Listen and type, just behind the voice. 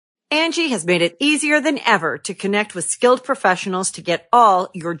Angie has made it easier than ever to connect with skilled professionals to get all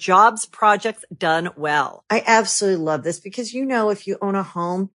your jobs projects done well. I absolutely love this because, if you own a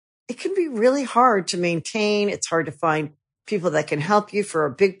home, it can be really hard to maintain. It's hard to find people that can help you for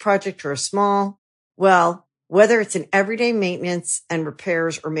a big project or a small. Well, whether it's in everyday maintenance and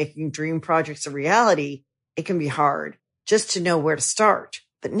repairs or making dream projects a reality, it can be hard just to know where to start.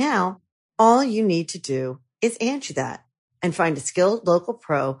 But now all you need to do is Angie that and find a skilled local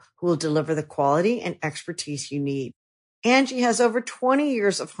pro who will deliver the quality and expertise you need. Angie has over 20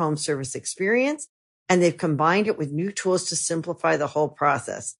 years of home service experience, and they've combined it with new tools to simplify the whole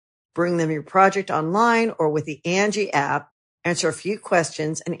process. Bring them your project online or with the Angie app, answer a few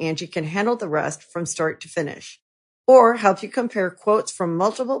questions, and Angie can handle the rest from start to finish. Or help you compare quotes from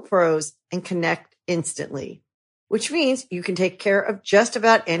multiple pros and connect instantly, which means you can take care of just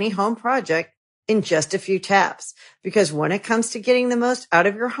about any home project in just a few taps. Because when it comes to getting the most out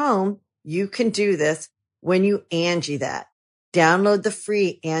of your home, you can do this when you Angie that. Download the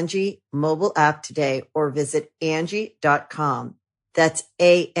free Angie mobile app today or visit Angie.com. That's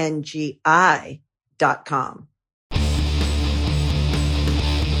ANGI.com.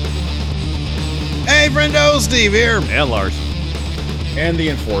 Hey, friendo, Steve here. And Larson. And the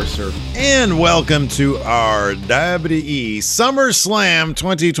Enforcer. And welcome to our WWE SummerSlam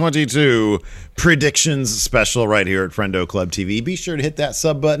 2022 predictions special right here at Friendo Club TV. Be sure to hit that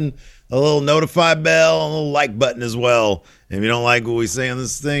sub button, a little notify bell, and a little like button as well. And if you don't like what we say on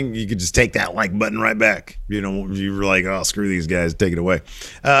this thing, you could just take that like button right back. You're like, oh, screw these guys, take it away.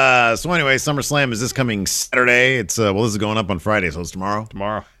 So anyway, SummerSlam is this coming Saturday. It's this is going up on Friday, so it's tomorrow.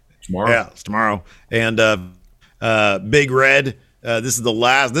 Tomorrow. Yeah, it's tomorrow. And Big Red. This is the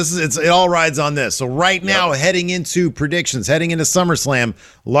last. It all rides on this. So right now, heading into predictions, heading into SummerSlam,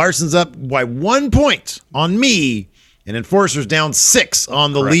 Larson's up by 1 point on me, and Enforcer's down 6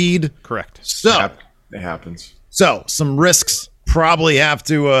 on the lead. Correct. So it happens. So some risks probably have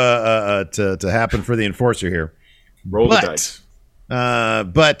to happen for the Enforcer here. Roll the dice.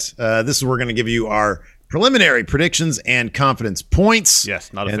 But this is where we're going to give you our preliminary predictions and confidence points.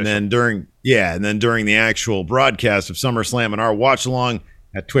 Yes, not official. And then during the actual broadcast of SummerSlam and our watch along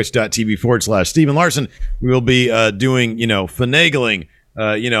at twitch.tv/Steven Larson, we will be doing, finagling,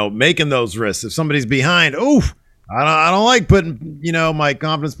 making those risks. If somebody's behind, I don't like putting, my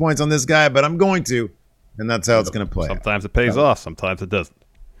confidence points on this guy, but I'm going to. And that's how it's going to play. Sometimes it pays off, sometimes it doesn't.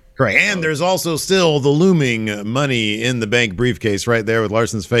 Correct. And there's also still the looming money in the bank briefcase right there with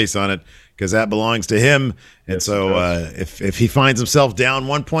Larson's face on it, because that belongs to him. And yes, so if he finds himself down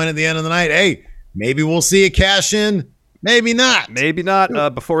 1 point at the end of the night, hey, maybe we'll see a cash in. Maybe not. Maybe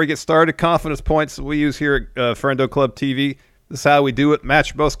not. Before we get started, confidence points that we use here at Friendo Club TV. This is how we do it. Match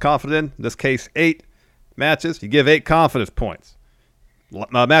you're most confident in this case, 8 matches. You give 8 confidence points.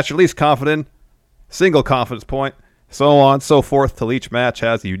 Match you're least confident, single confidence point. So on and so forth till each match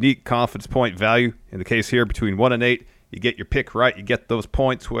has a unique confidence point value. In the case here, between 1 and 8, you get your pick right. You get those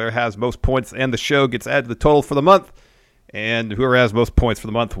points. Whoever has most points and the show gets added to the total for the month. And whoever has most points for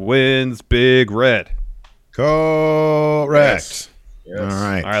the month wins Big Red. Correct. Yes. All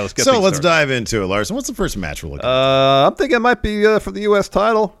right. Let's dive into it, Larson. What's the first match we're looking at? I'm thinking it might be for the U.S.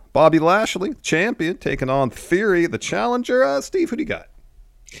 title. Bobby Lashley, champion, taking on Theory, the challenger. Steve, who do you got?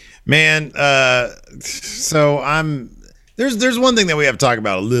 Man, so there's one thing that we have to talk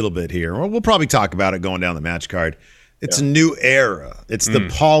about a little bit here. We'll probably talk about it going down the match card. It's a new era. It's the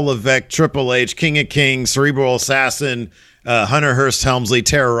Paul Levesque, Triple H, King of Kings, Cerebral Assassin, Hunter Hearst Helmsley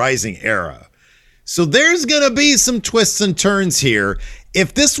terrorizing era. So there's going to be some twists and turns here.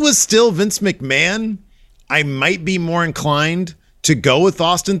 If this was still Vince McMahon, I might be more inclined to go with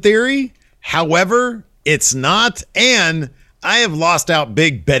Austin Theory. However, it's not, and I have lost out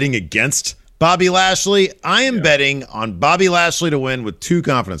big betting against Bobby Lashley. I am betting on Bobby Lashley to win with 2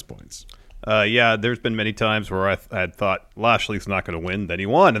 confidence points. There's been many times where I had thought Lashley's not going to win, then he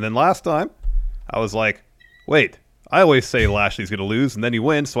won. And then last time, I was like, wait, I always say Lashley's going to lose, and then he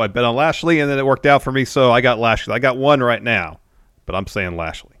wins, so I bet on Lashley, and then it worked out for me, so I got Lashley. I got 1 right now, but I'm saying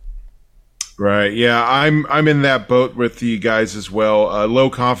Lashley. Right, yeah, I'm in that boat with you guys as well. Low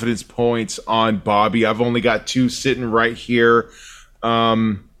confidence points on Bobby. I've only got 2 sitting right here.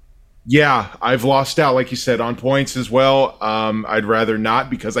 I've lost out, like you said, on points as well. I'd rather not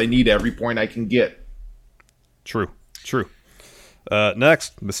because I need every point I can get. True.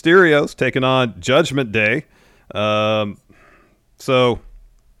 Next, Mysterio's taking on Judgment Day. So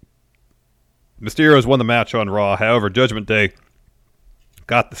Mysterio's won the match on Raw. However, Judgment Day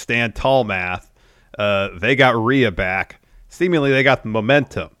got the stand tall math. They got Rhea back. Seemingly, they got the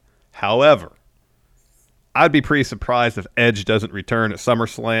momentum. However, I'd be pretty surprised if Edge doesn't return at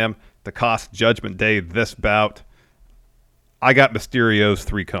SummerSlam to cost Judgment Day this bout. I got Mysterio's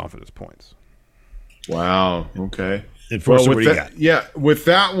 3 confidence points. Wow. Okay. Enforcer, what do you got? Yeah, with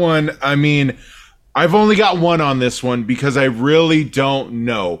that one, I mean, I've only got one on this one because I really don't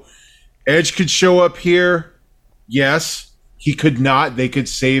know. Edge could show up here. Yes. He could not. They could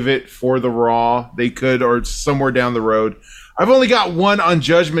save it for the Raw. They could, or somewhere down the road. I've only got one on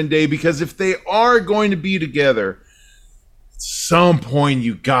Judgment Day because if they are going to be together, at some point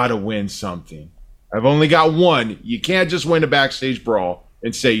you got to win something. I've only got one. You can't just win a backstage brawl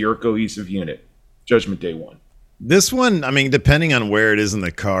and say you're a cohesive unit. Judgment Day 1. This one, I mean, depending on where it is in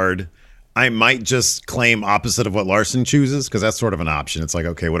the card, I might just claim opposite of what Larson chooses because that's sort of an option. It's like,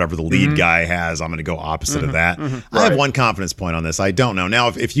 okay, whatever the lead guy has, I'm going to go opposite of that. I have one confidence point on this. I don't know. Now,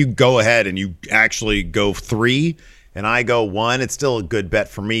 if you go ahead and you actually go 3 and I go 1, it's still a good bet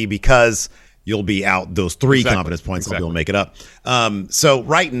for me because you'll be out those 3 confidence points. I'll be able to make it up. So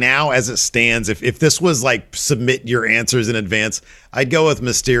right now, as it stands, if this was like submit your answers in advance, I'd go with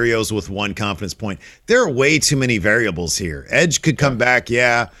Mysterio's with 1 confidence point. There are way too many variables here. Edge could come back,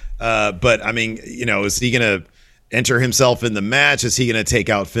 but I mean, you know, is he going to enter himself in the match? Is he going to take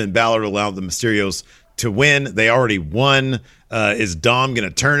out Finn Balor to allow the Mysterios to win? They already won. Is Dom going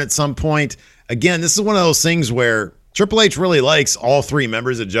to turn at some point? Again, this is one of those things where Triple H really likes all 3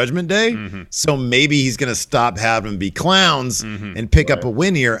 members of Judgment Day, so maybe he's going to stop having them be clowns and pick up a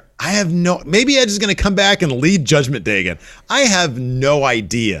win here. Maybe Edge is going to come back and lead Judgment Day again. I have no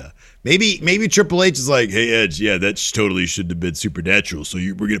idea. Maybe Triple H is like, hey, Edge, yeah, that totally shouldn't have been Supernatural, so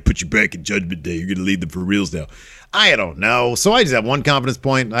we're going to put you back in Judgment Day. You're going to lead them for reals now. I don't know. So I just have 1 confidence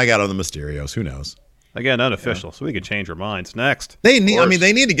point. I got on the Mysterios. Who knows? Again, unofficial, so we could change our minds. Next. They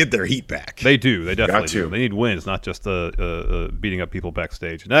need to get their heat back. They do. They definitely do. They need wins, not just beating up people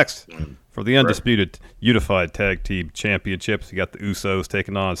backstage. Next, for the undisputed unified tag team championships, you got the Usos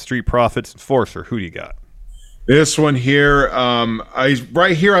taking on Street Profits. Enforcer, who do you got? This one here,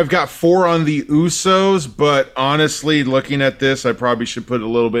 right here, I've got 4 on the Usos, but honestly, looking at this, I probably should put a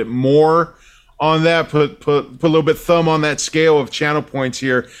little bit more on that, put a little bit thumb on that scale of channel points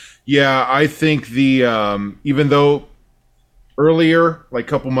here. Yeah, I think the even though earlier, like a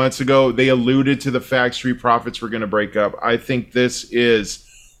couple months ago, they alluded to the fact Street Profits were going to break up, I think this is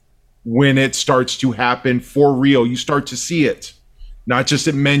when it starts to happen for real. You start to see it, not just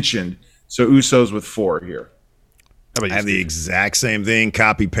it mentioned. So Usos with 4 here. I have the exact same thing.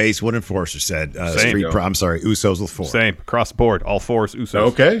 Copy paste what Enforcer said. Usos with 4. Same across the board. All 4s. Usos.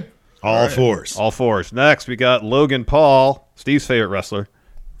 Okay. All 4s. All 4s. Next, we got Logan Paul, Steve's favorite wrestler,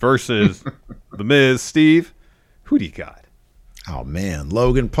 versus The Miz. Steve, who do you got? Oh, man.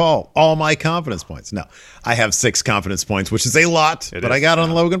 Logan Paul. All my confidence points. No, I have 6 confidence points, which is a lot. I got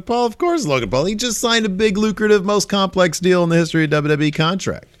on Logan Paul. Of course, Logan Paul. He just signed a big, lucrative, most complex deal in the history of WWE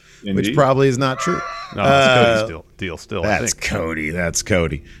contract. Indeed. Which probably is not true. No, that's Cody's deal still. That's Cody. That's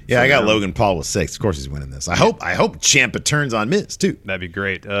Cody. Yeah, I got Logan Paul with 6. Of course he's winning this. I hope Ciampa turns on Miz, too. That'd be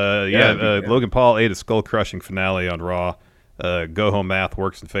great. Logan Paul ate a skull-crushing finale on Raw. Go-home math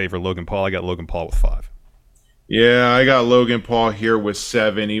works in favor of Logan Paul. I got Logan Paul with 5. Yeah, I got Logan Paul here with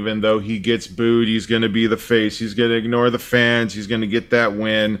 7. Even though he gets booed, he's going to be the face. He's going to ignore the fans. He's going to get that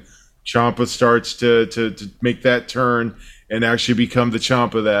win. Ciampa starts to make that turn and actually become the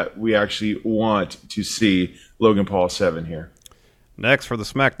Ciampa that we actually want to see. Logan Paul 7 here. Next for the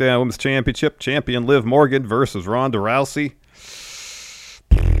SmackDown Women's Championship, champion Liv Morgan versus Ronda Rousey.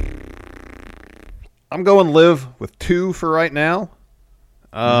 I'm going Liv with 2 for right now.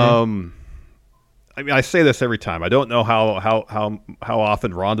 I mean, I say this every time. I don't know how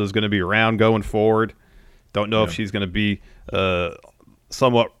often Ronda's going to be around going forward. Don't know if she's going to be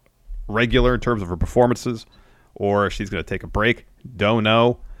somewhat regular in terms of her performances, or if she's going to take a break. Don't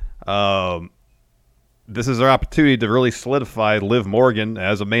know. This is their opportunity to really solidify Liv Morgan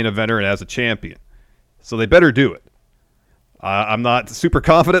as a main eventer and as a champion. So they better do it. I'm not super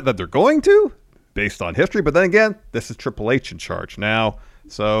confident that they're going to, based on history, but then again, this is Triple H in charge now.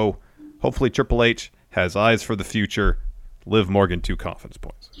 So hopefully Triple H has eyes for the future. Liv Morgan, 2 confidence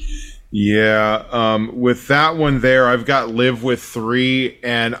points. Yeah, with that one there, I've got Liv with 3,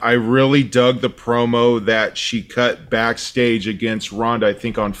 and I really dug the promo that she cut backstage against Ronda, I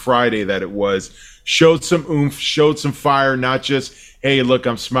think on Friday that it was. Showed some oomph, showed some fire, not just, hey, look,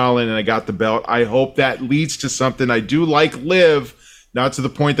 I'm smiling and I got the belt. I hope that leads to something. I do like Liv, not to the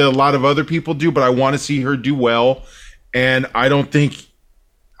point that a lot of other people do, but I want to see her do well. And I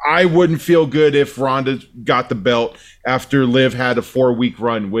wouldn't feel good if Ronda got the belt after Liv had a 4-week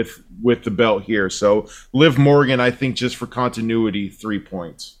run with the belt here. So Liv Morgan, I think just for continuity, 3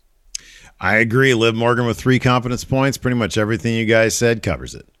 points. I agree. Liv Morgan with 3 confidence points. Pretty much everything you guys said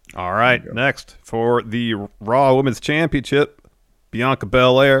covers it. All right, next for the Raw Women's Championship, Bianca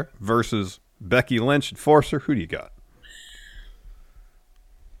Belair versus Becky Lynch, Enforcer. Who do you got?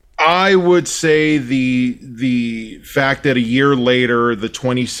 I would say the fact that a year later, the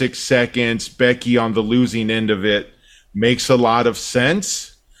 26 seconds, Becky on the losing end of it makes a lot of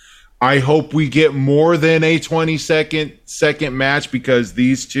sense. I hope we get more than a 20-second match because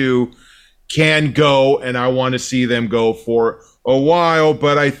these two can go, and I want to see them go for a while.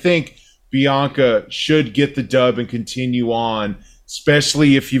 But I think Bianca should get the dub and continue on,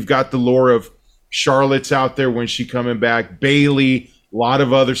 especially if you've got the lore of Charlotte's out there when she coming back, Bailey, a lot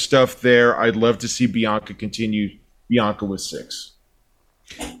of other stuff there. I'd love to see Bianca continue. Bianca with 6.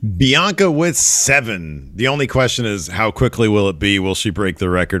 Bianca with 7. The only question is how quickly will it be? Will she break the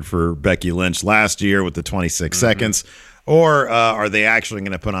record for Becky Lynch last year with the 26 seconds? Or are they actually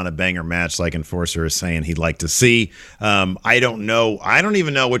going to put on a banger match like Enforcer is saying he'd like to see? I don't know. I don't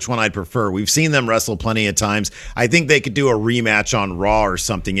even know which one I'd prefer. We've seen them wrestle plenty of times. I think they could do a rematch on Raw or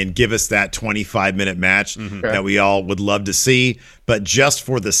something and give us that 25-minute match that we all would love to see. But just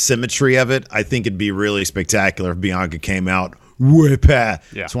for the symmetry of it, I think it'd be really spectacular if Bianca came out,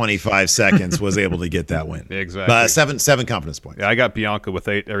 25 seconds, was able to get that win. Exactly. Seven confidence points. Yeah, I got Bianca with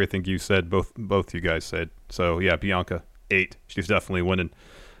 8. Everything you said, both you guys said. So, yeah, Bianca, 8. She's definitely winning.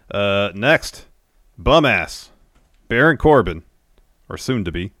 Next, bum-ass Baron Corbin, or soon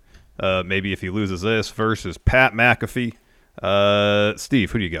to be, maybe if he loses this, versus Pat McAfee.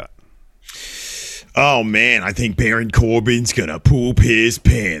 Steve, who do you got? Oh, man, I think Baron Corbin's going to poop his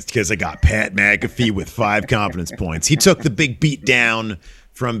pants because I got Pat McAfee with 5 confidence points. He took the big beat down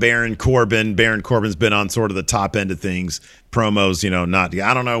from Baron Corbin. Baron Corbin's been on sort of the top end of things. Promos, not.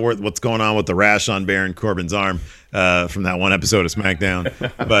 I don't know what's going on with the rash on Baron Corbin's arm from that one episode of SmackDown,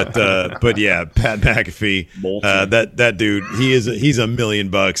 but yeah, Pat McAfee, that dude, he's $1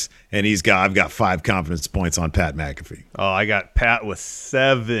 million, and I've got 5 confidence points on Pat McAfee. Oh, I got Pat with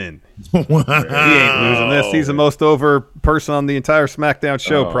 7. Wow. He ain't losing this. He's the most over person on the entire SmackDown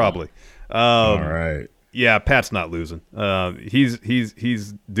show, probably. All right. Yeah, Pat's not losing.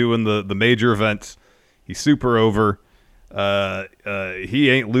 He's doing the major events. He's super over. He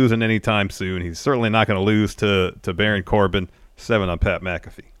ain't losing anytime soon. He's certainly not going to lose to Baron Corbin. 7 on Pat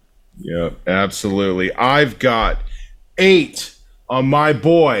McAfee. Yep, absolutely. I've got 8 on my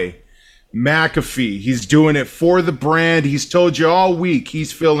boy McAfee. He's doing it for the brand. He's told you all week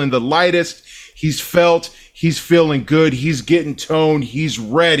he's feeling the lightest. He's feeling good. He's getting toned. He's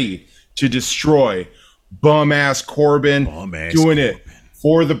ready to destroy bum-ass Corbin. Doing it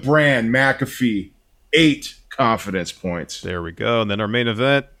for the brand. McAfee, 8 confidence points. There we go. And then our main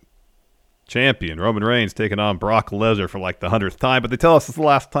event, champion Roman Reigns taking on Brock Lesnar for like the 100th time, but they tell us it's the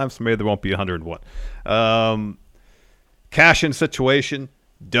last time, so maybe there won't be 101. Cash-in situation,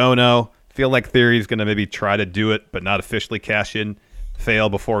 don't know. Feel like Theory's going to maybe try to do it, but not officially cash in, fail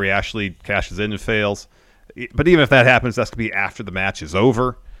before he actually cashes in and fails. But even if that happens, that's going to be after the match is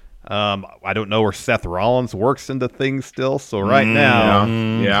over. I don't know where Seth Rollins works into things still. So right now,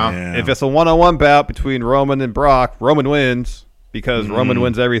 if it's a one-on-one bout between Roman and Brock, Roman wins because Roman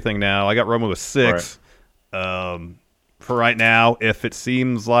wins everything now. I got Roman with 6. Right. For right now, if it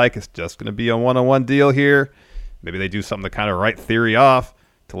seems like it's just going to be a one-on-one deal here, maybe they do something to kind of write Theory off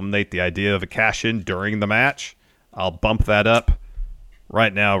to eliminate the idea of a cash-in during the match. I'll bump that up.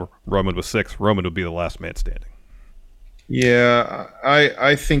 Right now, Roman with 6. Roman will be the last man standing. Yeah,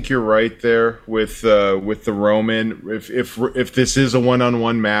 I think you're right there with the Roman. If this is a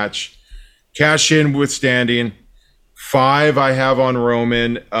one-on-one match, cash in withstanding. 5 I have on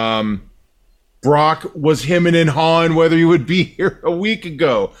Roman. Brock was him and Han whether he would be here a week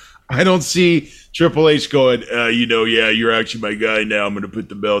ago. I don't see Triple H going, you're actually my guy now. I'm going to put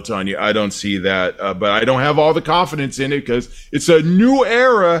the belt on you. I don't see that, but I don't have all the confidence in it because it's a new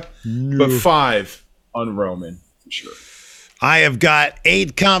era. But 5 on Roman for sure. I have got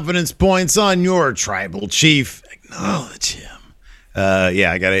 8 confidence points on your tribal chief. Acknowledge him.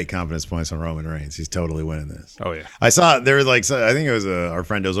 I got 8 confidence points on Roman Reigns. He's totally winning this. Oh, yeah. I saw there was I think it was our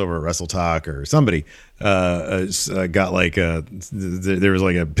friend was over at Wrestle Talk or somebody got there was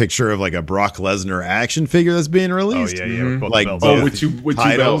like a picture of like a Brock Lesnar action figure that's being released. Oh, yeah. With two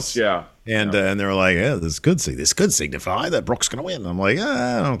belts. Yeah. And they were like, yeah, this could signify that Brock's going to win. I'm like,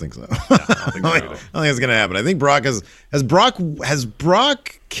 I don't think so. I don't think it's going to happen. I think Brock has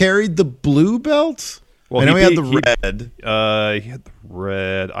Brock carried the blue belt? Well, I know he had the red. He had the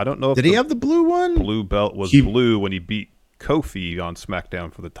red. I don't know if he have the blue one? Blue belt was blue when he beat Kofi on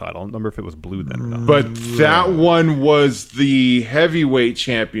SmackDown for the title. I don't remember if it was blue then or not. But that one was the heavyweight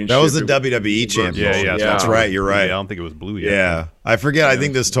championship. That was the WWE championship. Yeah, That's right. You're right. Yeah, I don't think it was blue yet. Yeah, I forget. I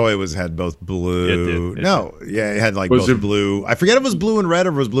think this toy had both blue. It had like both blue. I forget if it was blue and red or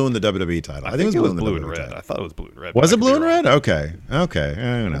if it was blue in the WWE title. I think it was blue and red. I thought it was blue and red. Was it blue and red? Okay. I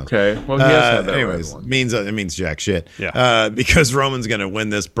don't know. Okay. Well, he has had that anyways, red one. it means jack shit. Yeah. Because Roman's gonna win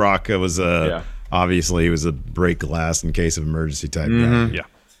this. Brock was obviously he was a break glass in case of emergency type guy. Yeah.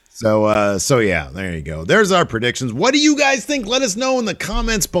 So yeah, there you go. There's our predictions. What do you guys think? Let us know in the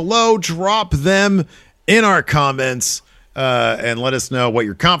comments below. Drop them in our comments. And let us know what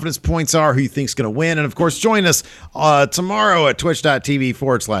your confidence points are, who you think's going to win. And, of course, join us tomorrow at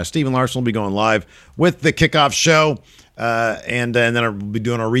twitch.tv/Stephen Larson. We'll be going live with the kickoff show. And then we'll be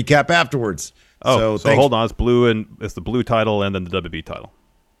doing our recap afterwards. So hold on. It's the blue title and then the WB title.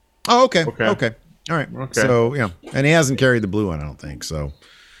 Oh, okay. All right. Okay. So, yeah. And he hasn't carried the blue one, I don't think. So,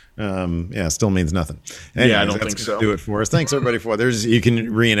 still means nothing. Anyways, I don't think so. Do it for us. Thanks, everybody, for it. You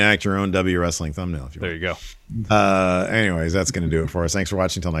can reenact your own W Wrestling thumbnail if you want. There you go. Anyways, that's going to do it for us. Thanks for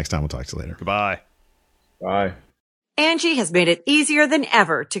watching. Until next time, we'll talk to you later. Goodbye. Bye. Angie has made it easier than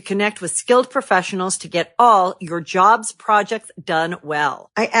ever to connect with skilled professionals to get all your jobs projects done well.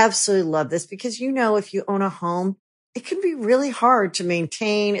 I absolutely love this because, if you own a home, it can be really hard to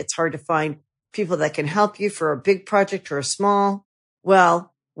maintain. It's hard to find people that can help you for a big project or a small.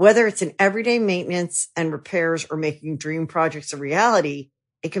 Well, whether it's in everyday maintenance and repairs or making dream projects a reality,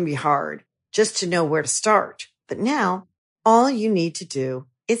 it can be hard just to know where to start. But now all you need to do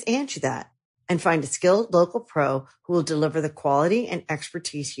is Angie that and find a skilled local pro who will deliver the quality and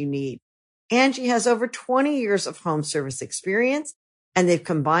expertise you need. Angie has over 20 years of home service experience, and they've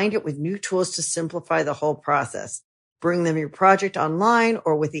combined it with new tools to simplify the whole process. Bring them your project online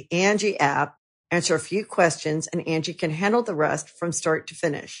or with the Angie app. Answer a few questions, and Angie can handle the rest from start to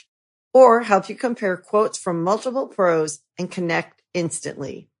finish. Or help you compare quotes from multiple pros and connect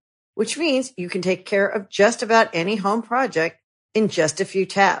instantly. Which means you can take care of just about any home project in just a few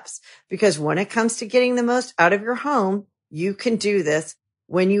taps. Because when it comes to getting the most out of your home, you can do this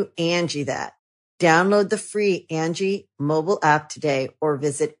when you Angie that. Download the free Angie mobile app today or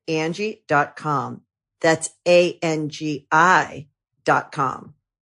visit Angie.com. That's ANGI.com.